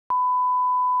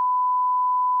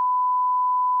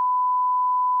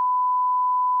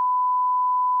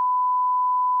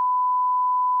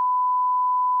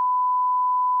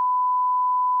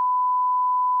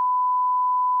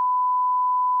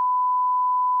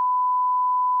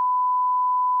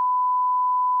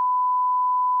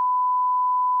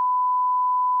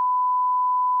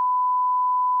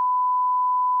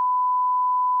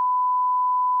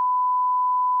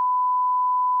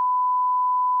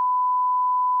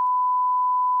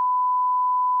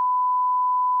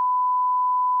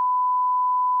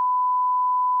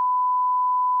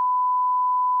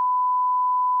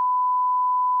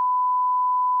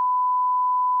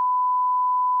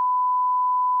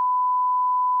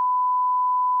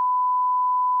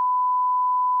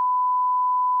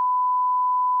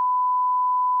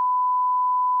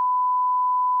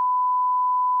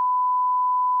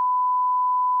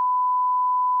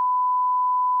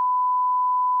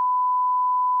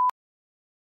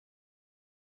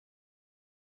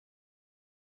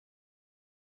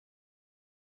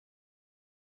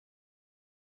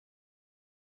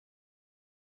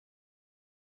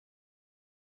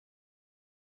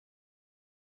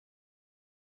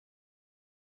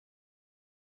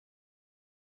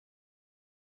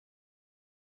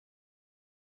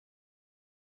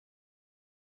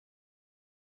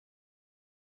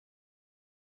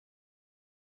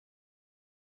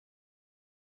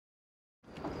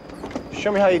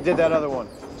Show me how you did that other one.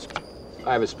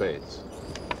 I have a spades.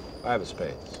 I have a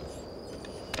spades.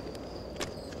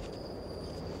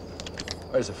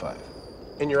 Where's the 5?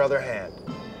 In your other hand.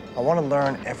 I want to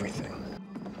learn everything.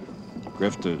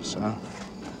 Grifters, huh?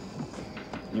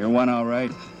 You're one, all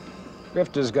right.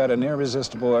 Grifters got an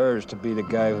irresistible urge to be the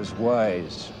guy who's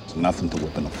wise. It's nothing to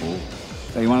whipping a fool.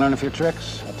 Hey, you want to learn a few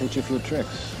tricks? I'll teach you a few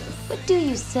tricks. What do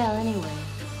you sell anyway?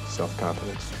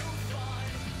 Self-confidence.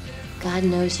 God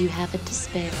knows you have it to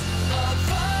spare.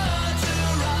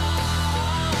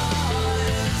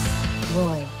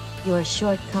 Roy, you're a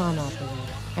short con operator.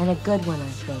 And a good one, I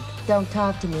think. Don't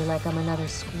talk to me like I'm another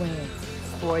square.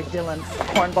 Roy Dillon,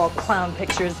 cornball clown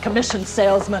pictures, commission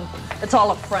salesman. It's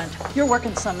all a front. You're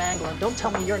working some angle, and don't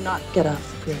tell me you're not. Get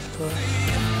off the grift, Roy.